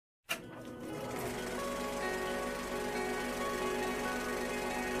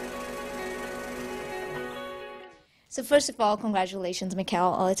So first of all, congratulations,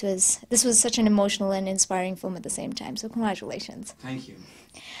 Michiel. This was such an emotional and inspiring film at the same time. So congratulations. Thank you.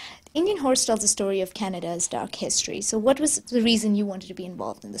 Indian Horse tells the story of Canada's dark history. So what was the reason you wanted to be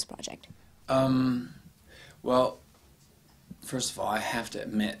involved in this project? Well, first of all, I have to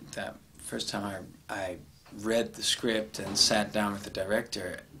admit that first time I read the script and sat down with the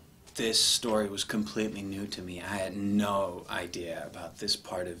director, this story was completely new to me. I had no idea about this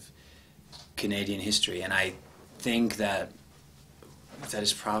part of Canadian history, and I think that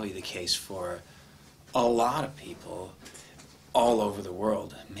is probably the case for a lot of people all over the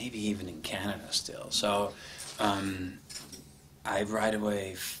world, maybe even in Canada still. So I right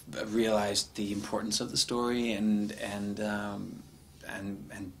away realized the importance of the story and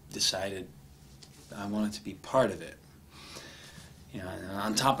decided I wanted to be part of it. You know, and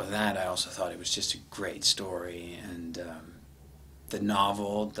on top of that, I also thought it was just a great story, and the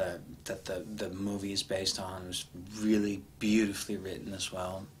novel that the movie is based on was really beautifully written as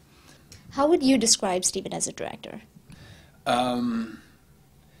well. How would you describe Stephen as a director? Wow,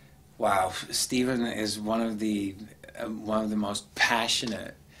 Stephen is one of the most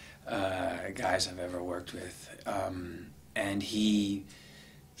passionate guys I've ever worked with, and he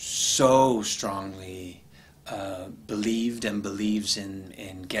so strongly believed and believes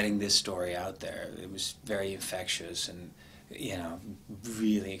in getting this story out there. It was very infectious and, you know,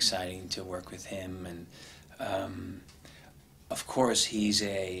 really exciting to work with him. And of course, he's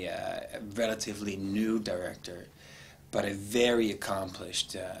a relatively new director, but a very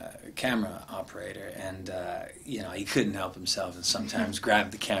accomplished camera operator, and you know, he couldn't help himself and sometimes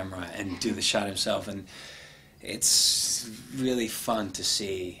grab the camera and do the shot himself, and it's really fun to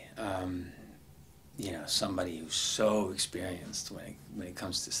see you know, somebody who's so experienced when it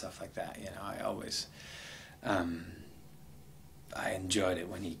comes to stuff like that. You know, I always I enjoyed it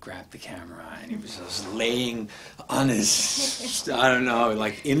when he grabbed the camera and he was just laying on his, I don't know,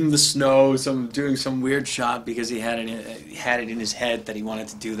 like in the snow, doing some weird shot because he had it in his head that he wanted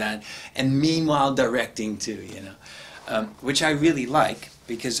to do that, and meanwhile directing too, you know, which I really like,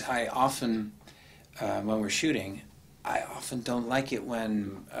 because I often, when we're shooting, I often don't like it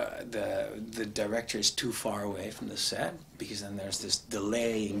when the director is too far away from the set, because then there's this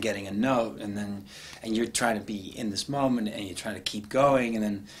delay in getting a note, and you're trying to be in this moment and you're trying to keep going,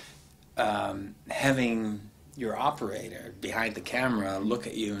 and then having your operator behind the camera look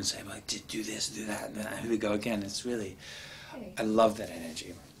at you and say, like, do this, do that, and then here we go again. It's really, I love that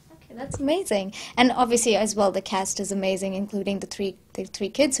energy. Okay, that's amazing. And obviously as well, the cast is amazing, including the three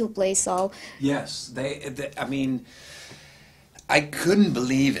kids who play Saul. Yes, I mean, I couldn't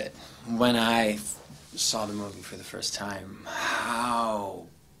believe it when I saw the movie for the first time, how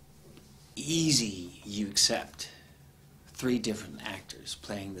easy you accept 3 different actors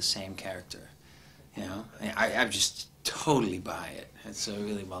playing the same character. You know, I just totally buy it. It's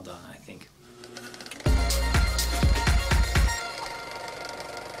really well done, I think.